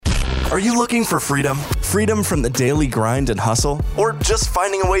Are you looking for freedom? Freedom from the daily grind and hustle? Or just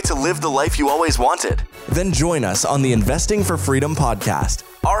finding a way to live the life you always wanted? Then join us on the Investing for Freedom podcast.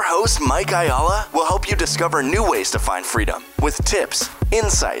 Our host, Mike Ayala, will help you discover new ways to find freedom with tips,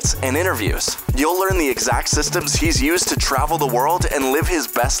 insights, and interviews. You'll learn the exact systems he's used to travel the world and live his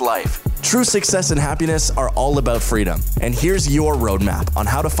best life. True success and happiness are all about freedom. And here's your roadmap on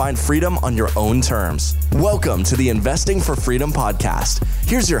how to find freedom on your own terms. Welcome to the Investing for Freedom podcast.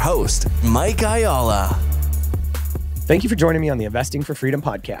 Here's your host, Mike Ayala. Thank you for joining me on the Investing for Freedom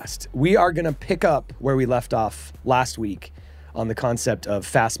podcast. We are going to pick up where we left off last week on the concept of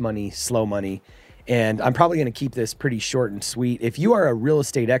fast money, slow money. And I'm probably going to keep this pretty short and sweet. If you are a real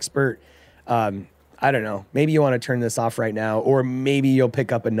estate expert, I don't know, maybe you want to turn this off right now, or maybe you'll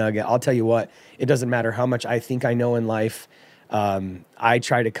pick up a nugget. I'll tell you what, it doesn't matter how much I think I know in life. I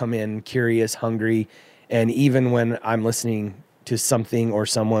try to come in curious, hungry, and even when I'm listening to something or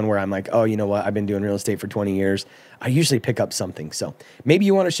someone where I'm like, oh, you know what, I've been doing real estate for 20 years, I usually pick up something. So maybe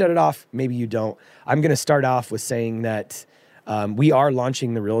you want to shut it off, maybe you don't. I'm going to start off with saying that we are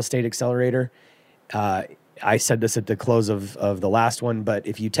launching the Real Estate Accelerator. I said this at the close of the last one, but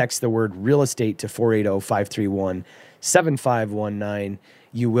if you text the word real estate to 480-531-7519,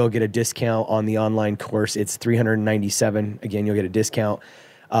 you will get a discount on the online course. It's $397. Again, you'll get a discount.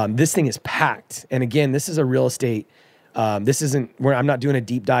 This thing is packed. And again, this is a real estate. This isn't where I'm not doing a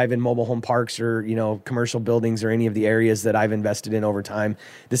deep dive in mobile home parks or, commercial buildings or any of the areas that I've invested in over time.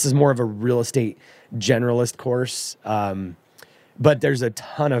 This is more of a real estate generalist course. But there's a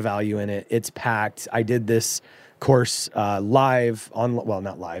ton of value in it. It's packed. I did this course not live.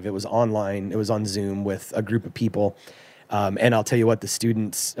 It was online. It was on Zoom with a group of people. And I'll tell you what, the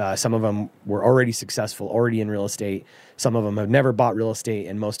students, some of them were already successful, already in real estate. Some of them have never bought real estate,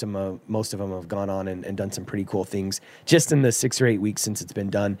 and most of them have gone on and done some pretty cool things just in the 6 or 8 weeks since it's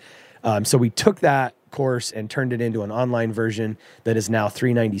been done. So we took that course and turned it into an online version that is now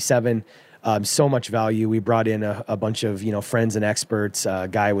 $397. So much value. We brought in a bunch of, friends and experts, a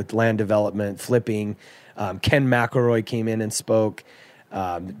guy with land development, flipping. Ken McElroy came in and spoke.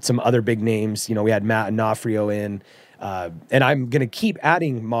 Some other big names. We had Matt Onofrio in. And I'm going to keep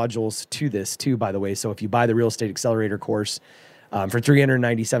adding modules to this too, by the way. So if you buy the Real Estate Accelerator course for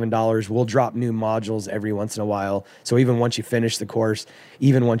 $397, we'll drop new modules every once in a while. So even once you finish the course,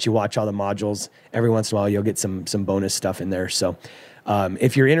 even once you watch all the modules, every once in a while, you'll get some bonus stuff in there. So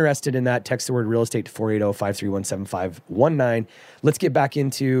if you're interested in that, text the word real estate to 480-531-7519. Let's get back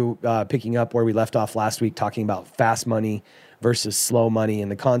into picking up where we left off last week, talking about fast money versus slow money. And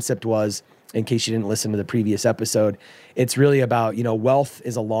the concept was, in case you didn't listen to the previous episode, it's really about, wealth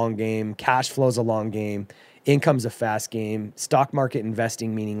is a long game, cash flow is a long game, income's a fast game, stock market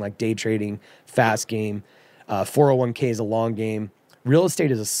investing, meaning like day trading, fast game, 401k is a long game, real estate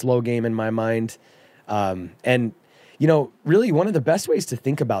is a slow game in my mind. Really one of the best ways to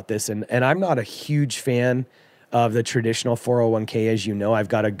think about this, and I'm not a huge fan of the traditional 401k, as you know. I've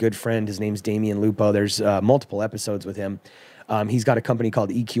got a good friend, his name's Damian Lupo. There's multiple episodes with him. He's got a company called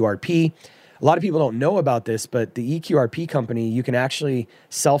EQRP. A lot of people don't know about this, but the EQRP company, you can actually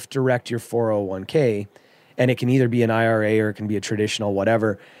self-direct your 401k, and it can either be an IRA or it can be a traditional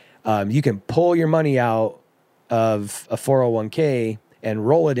whatever. You can pull your money out of a 401k and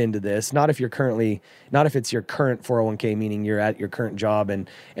roll it into this. Not if it's your current 401k, meaning you're at your current job and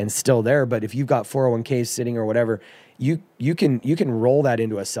still there, but if you've got 401ks sitting or whatever, you can roll that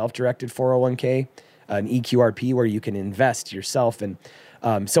into a self-directed 401k, an EQRP, where you can invest yourself. And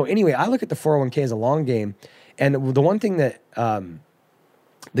so anyway, I look at the 401k as a long game. And the one thing that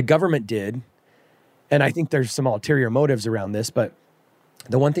the government did, and I think there's some ulterior motives around this, but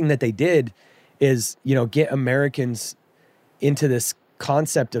the one thing that they did is, get Americans into this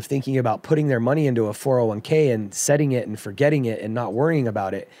concept of thinking about putting their money into a 401k and setting it and forgetting it and not worrying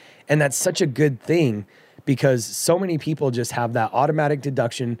about it. And that's such a good thing, because so many people just have that automatic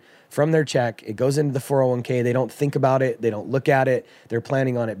deduction from their check. It goes into the 401k. They don't think about it. They don't look at it. They're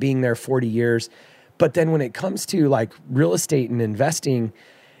planning on it being there 40 years. But then when it comes to like real estate and investing,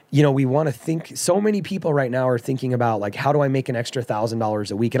 we want to think, so many people right now are thinking about like, how do I make an extra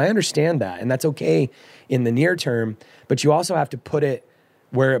 $1,000 a week? And I understand that, and that's okay in the near term, but you also have to put it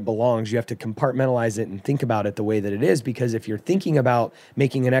where it belongs. You have to compartmentalize it and think about it the way that it is, because if you're thinking about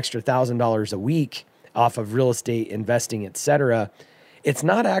making an extra $1,000 a week off of real estate, investing, etc., it's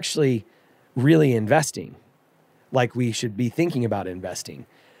not actually really investing like we should be thinking about investing.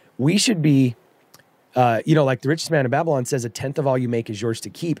 We should be, like the richest man in Babylon says, 1/10 of all you make is yours to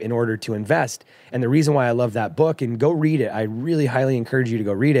keep in order to invest. And the reason why I love that book, and go read it, I really highly encourage you to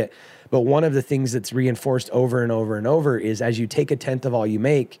go read it. But one of the things that's reinforced over and over and over is, as you take 1/10 of all you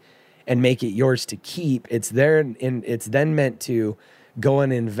make and make it yours to keep. It's there, and it's then meant to go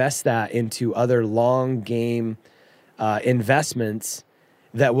and invest that into other long game investments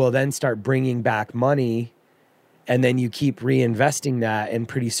that will then start bringing back money. And then you keep reinvesting that, and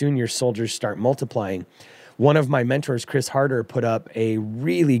pretty soon your soldiers start multiplying. One of my mentors, Chris Harder, put up a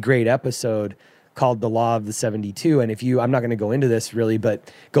really great episode called The Law of the 72. And I'm not going to go into this really,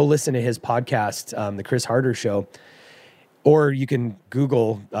 but go listen to his podcast, The Chris Harder Show, or you can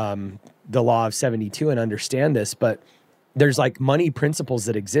Google The Law of 72 and understand this. But there's like money principles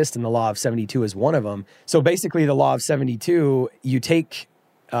that exist, and the Law of 72 is one of them. So basically the Law of 72, you take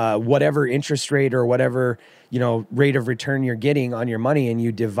whatever interest rate or whatever, rate of return you're getting on your money, and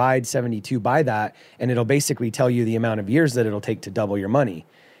you divide 72 by that, and it'll basically tell you the amount of years that it'll take to double your money.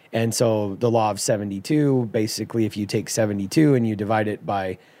 And so the Law of 72, basically, if you take 72 and you divide it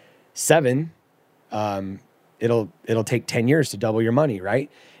by 7, it'll take 10 years to double your money,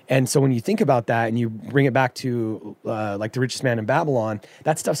 right? And so when you think about that and you bring it back to like The Richest Man in Babylon,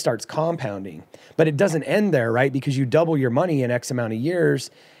 that stuff starts compounding. But it doesn't end there, right? Because you double your money in X amount of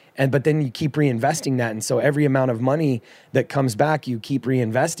years, but then you keep reinvesting that. And so every amount of money that comes back, you keep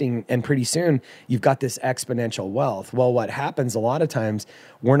reinvesting, and pretty soon you've got this exponential wealth. Well, what happens a lot of times,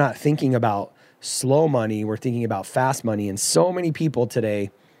 we're not thinking about slow money, we're thinking about fast money. And so many people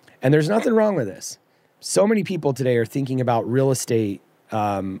today, and there's nothing wrong with this, so many people today are thinking about real estate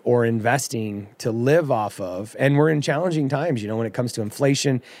or investing to live off of. And we're in challenging times, when it comes to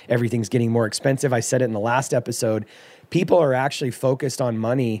inflation, everything's getting more expensive. I said it in the last episode. People are actually focused on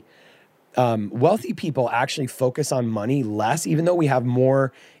money. Wealthy people actually focus on money less, even though we have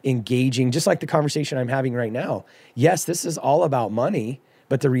more engaging, just like the conversation I'm having right now. Yes, this is all about money,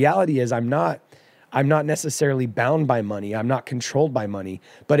 but the reality is I'm not necessarily bound by money. I'm not controlled by money.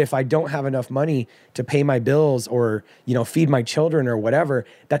 But if I don't have enough money to pay my bills or, feed my children or whatever,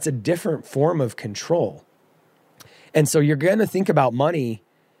 that's a different form of control. And so you're going to think about money,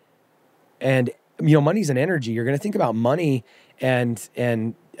 and, money's an energy. You're going to think about money and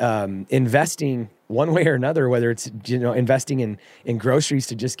investing one way or another, whether it's, investing in groceries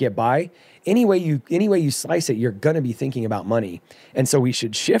to just get by. Any way you slice it, you're going to be thinking about money. And so we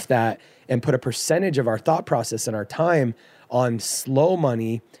should shift that and put a percentage of our thought process and our time on slow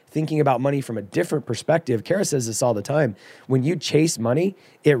money, thinking about money from a different perspective. Kara says this all the time. When you chase money,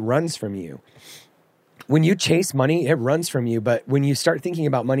 it runs from you. When you chase money, it runs from you. But when you start thinking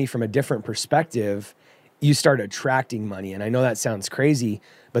about money from a different perspective, you start attracting money. And I know that sounds crazy,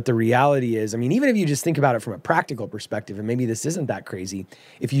 but the reality is, even if you just think about it from a practical perspective, and maybe this isn't that crazy,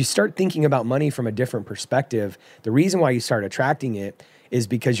 if you start thinking about money from a different perspective, the reason why you start attracting it is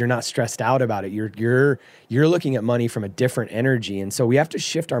because you're not stressed out about it. You're looking at money from a different energy. And so we have to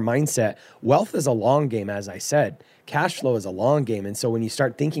shift our mindset. Wealth is a long game, as I said. Cash flow is a long game. And so when you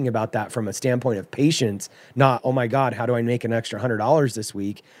start thinking about that from a standpoint of patience, not, oh my God, how do I make an extra $100 this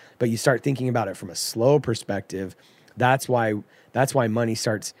week? But you start thinking about it from a slow perspective. That's why money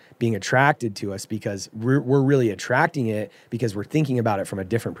starts being attracted to us, because we're really attracting it because we're thinking about it from a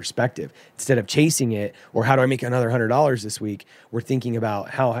different perspective. Instead of chasing it, or how do I make another $100 this week, we're thinking about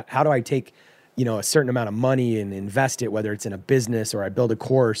how do I take, a certain amount of money and invest it, whether it's in a business or I build a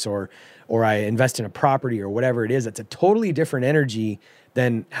course or I invest in a property or whatever it is. It's a totally different energy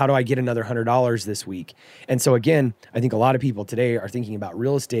than how do I get another $100 this week. And so again, I think a lot of people today are thinking about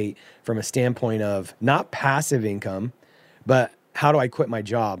real estate from a standpoint of not passive income, but how do I quit my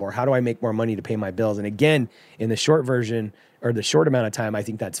job, or how do I make more money to pay my bills? And again, in the short version, or the short amount of time, I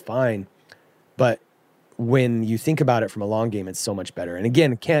think that's fine. But when you think about it from a long game, it's so much better. And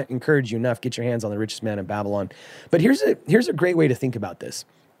again, can't encourage you enough, get your hands on The Richest Man in Babylon. But here's a great way to think about this.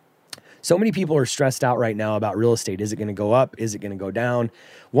 So many people are stressed out right now about real estate. Is it going to go up? Is it going to go down?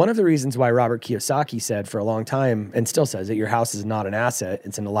 One of the reasons why Robert Kiyosaki said for a long time, and still says, that your house is not an asset,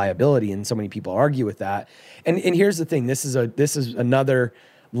 it's a liability. And so many people argue with that. And here's the thing. This is another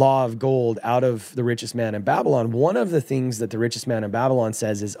law of gold out of The Richest Man in Babylon. One of the things that The Richest Man in Babylon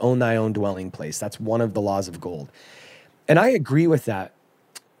says is own thy own dwelling place. That's one of the laws of gold. And I agree with that,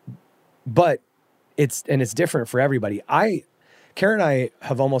 but it's different for everybody. Karen and I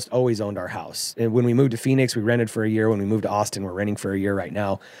have almost always owned our house. And when we moved to Phoenix, we rented for a year. When we moved to Austin, we're renting for a year right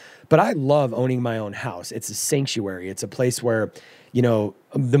now. But I love owning my own house. It's a sanctuary. It's a place where, the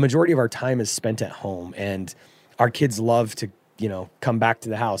majority of our time is spent at home, and our kids love to, come back to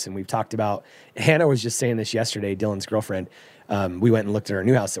the house. And we've talked about, Hannah was just saying this yesterday, Dylan's girlfriend. We went and looked at our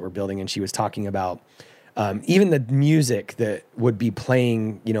new house that we're building, and she was talking about even the music that would be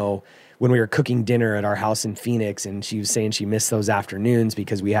playing, when we were cooking dinner at our house in Phoenix, and she was saying she missed those afternoons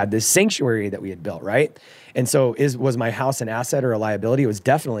because we had this sanctuary that we had built, right? And so was my house an asset or a liability? It was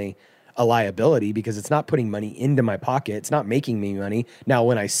definitely a liability because it's not putting money into my pocket. It's not making me money. Now,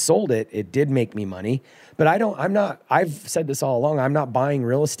 when I sold it, it did make me money, but I've said this all along, I'm not buying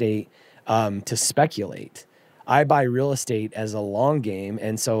real estate to speculate. I buy real estate as a long game.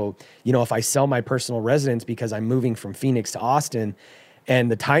 And so, if I sell my personal residence because I'm moving from Phoenix to Austin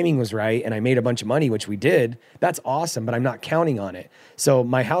and the timing was right and I made a bunch of money, which we did, that's awesome, but I'm not counting on it. So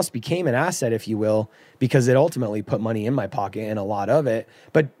my house became an asset, if you will, because it ultimately put money in my pocket and a lot of it.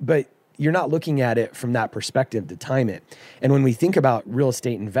 But you're not looking at it from that perspective to time it. And when we think about real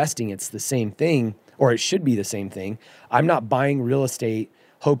estate investing, it's the same thing, or it should be the same thing. I'm not buying real estate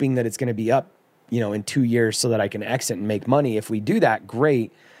hoping that it's going to be up, in 2 years so that I can exit and make money. If we do that,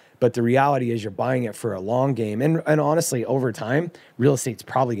 great. But the reality is you're buying it for a long game. And honestly, over time, real estate's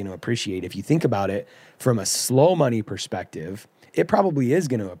probably going to appreciate. If you think about it from a slow money perspective, it probably is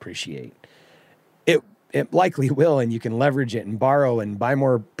going to appreciate. It likely will, and you can leverage it and borrow and buy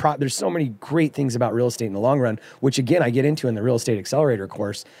more. There's so many great things about real estate in the long run, which again, I get into in the Real Estate Accelerator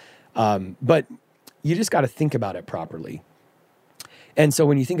course. But you just got to think about it properly. And so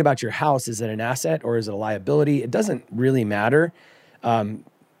when you think about your house, is it an asset or is it a liability? It doesn't really matter.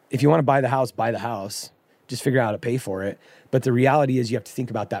 If you want to buy the house, just figure out how to pay for it. But the reality is you have to think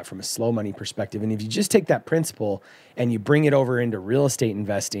about that from a slow money perspective. And if you just take that principle and you bring it over into real estate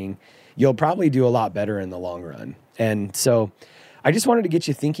investing, you'll probably do a lot better in the long run. And so I just wanted to get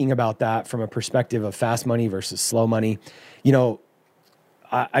you thinking about that from a perspective of fast money versus slow money.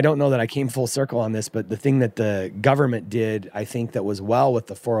 I don't know that I came full circle on this, but the thing that the government did, I think that was well with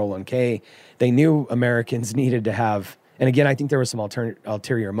the 401k, they knew Americans needed to have, and again, I think there were some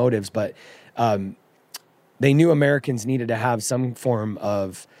ulterior motives, but they knew Americans needed to have some form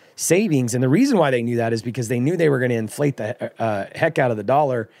of savings. And the reason why they knew that is because they knew they were going to inflate the heck out of the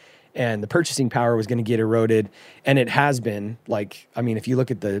dollar and the purchasing power was going to get eroded. And it has been if you look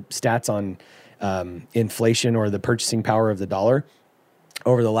at the stats on inflation or the purchasing power of the dollar,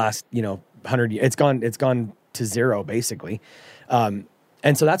 over the last, 100 years, it's gone to zero basically.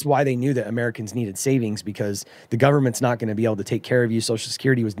 And so that's why they knew that Americans needed savings, because the government's not going to be able to take care of you. Social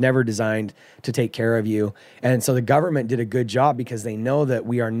Security was never designed to take care of you. And so the government did a good job because they know that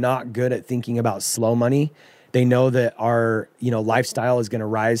we are not good at thinking about slow money. They know that our, lifestyle is going to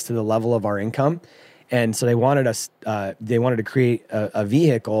rise to the level of our income. And so they wanted to create a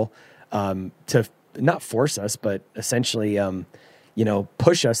vehicle to not force us, but essentially,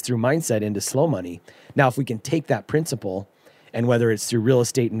 push us through mindset into slow money. Now, if we can take that principle, and whether it's through real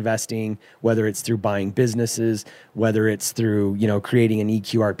estate investing, whether it's through buying businesses, whether it's through, creating an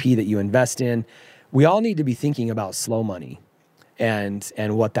EQRP that you invest in, we all need to be thinking about slow money and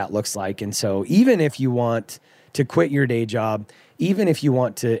what that looks like. And so even if you want to quit your day job, even if you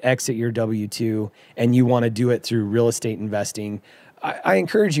want to exit your W-2 and you want to do it through real estate investing, I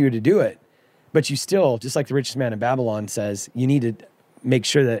encourage you to do it. But you still, just like the richest man in Babylon says, you need to make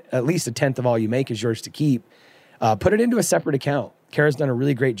sure that at least a tenth of all you make is yours to keep. Put it into a separate account. Kara's done a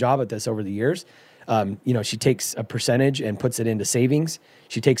really great job at this over the years. She takes a percentage and puts it into savings.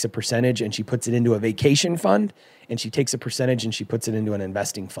 She takes a percentage and she puts it into a vacation fund. And she takes a percentage and she puts it into an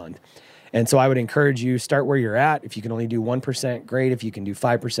investing fund. And so I would encourage you, start where you're at. If you can only do 1%, great. If you can do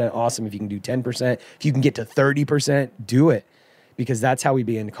 5%, awesome. If you can do 10%, if you can get to 30%, do it. Because that's how we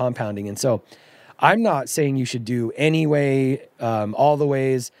begin compounding. And so I'm not saying you should do any way, all the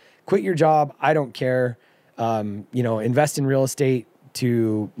ways. Quit your job. I don't care. Invest in real estate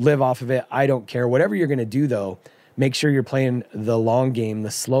to live off of it. I don't care. Whatever you're going to do, though, make sure you're playing the long game,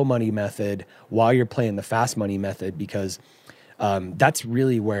 the slow money method, while you're playing the fast money method, because that's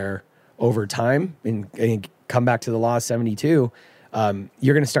really where over time, and come back to the law of 72,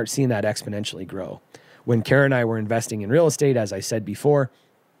 you're going to start seeing that exponentially grow. When Kara and I were investing in real estate, as I said before,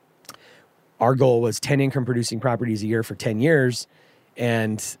 our goal was 10 income producing properties a year for 10 years.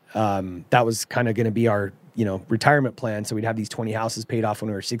 And that was kind of going to be our, retirement plan. So we'd have these 20 houses paid off when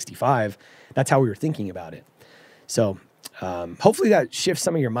we were 65. That's how we were thinking about it. So hopefully that shifts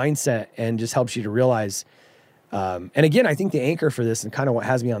some of your mindset and just helps you to realize. And again, I think the anchor for this and kind of what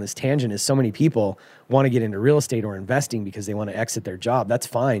has me on this tangent is so many people want to get into real estate or investing because they want to exit their job. That's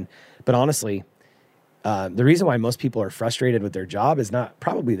fine. But honestly, the reason why most people are frustrated with their job is not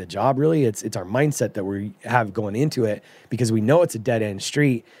probably the job, really. It's our mindset that we have going into it, because we know it's a dead end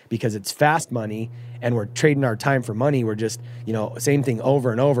street, because it's fast money and we're trading our time for money. We're just, same thing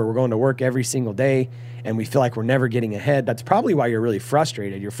over and over. We're going to work every single day and we feel like we're never getting ahead. That's probably why you're really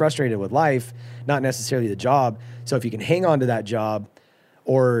frustrated. You're frustrated with life, not necessarily the job. So if you can hang on to that job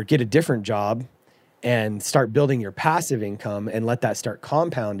or get a different job and start building your passive income and let that start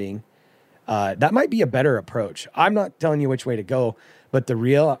compounding. That might be a better approach. I'm not telling you which way to go, but the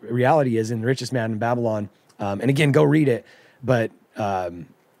reality is in The Richest Man in Babylon, and again, go read it, but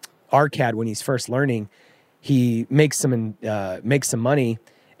Arcad, when he's first learning, he makes some money,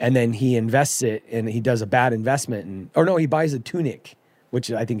 and then he invests it, and he does a bad investment. He buys a tunic,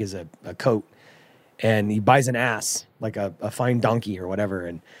 which I think is a coat, and he buys an ass, like a fine donkey or whatever.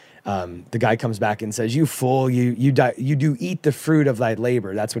 And the guy comes back and says, "You fool, you do eat the fruit of thy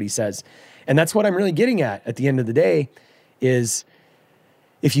labor." That's what he says. And that's what I'm really getting at the end of the day is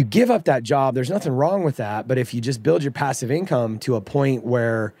if you give up that job, there's nothing wrong with that. But if you just build your passive income to a point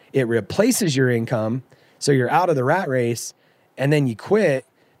where it replaces your income, so you're out of the rat race, and then you quit,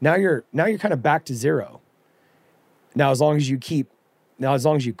 now you're kind of back to zero. Now, as long as you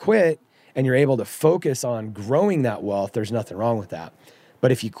quit and you're able to focus on growing that wealth, there's nothing wrong with that.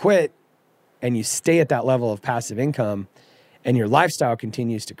 But if you quit and you stay at that level of passive income and your lifestyle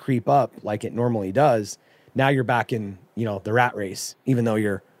continues to creep up like it normally does, now you're back in, the rat race, even though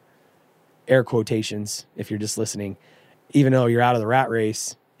you're, air quotations, if you're just listening, even though you're out of the rat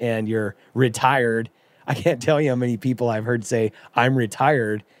race and you're retired. I can't tell you how many people I've heard say, "I'm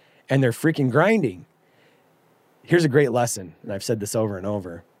retired," and they're freaking grinding. Here's a great lesson, and I've said this over and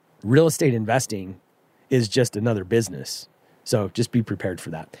over. Real estate investing is just another business. So just be prepared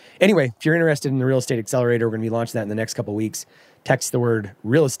for that. Anyway, if you're interested in the Real Estate Accelerator, we're going to be launching that in the next couple of weeks. Text the word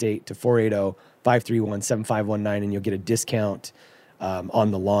real estate to 480-531-7519 and you'll get a discount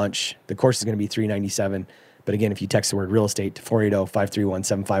on the launch. The course is going to be $397. But again, if you text the word real estate to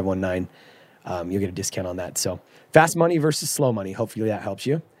 480-531-7519, you'll get a discount on that. So fast money versus slow money. Hopefully that helps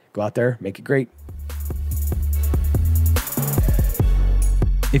you. Go out there, make it great.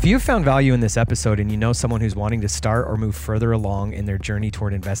 If you've found value in this episode and you know someone who's wanting to start or move further along in their journey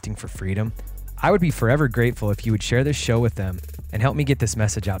toward investing for freedom, I would be forever grateful if you would share this show with them and help me get this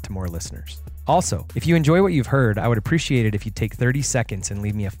message out to more listeners. Also, if you enjoy what you've heard, I would appreciate it if you take 30 seconds and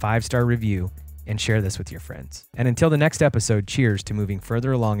leave me a 5-star review and share this with your friends. And until the next episode, cheers to moving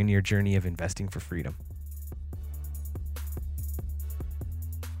further along in your journey of investing for freedom.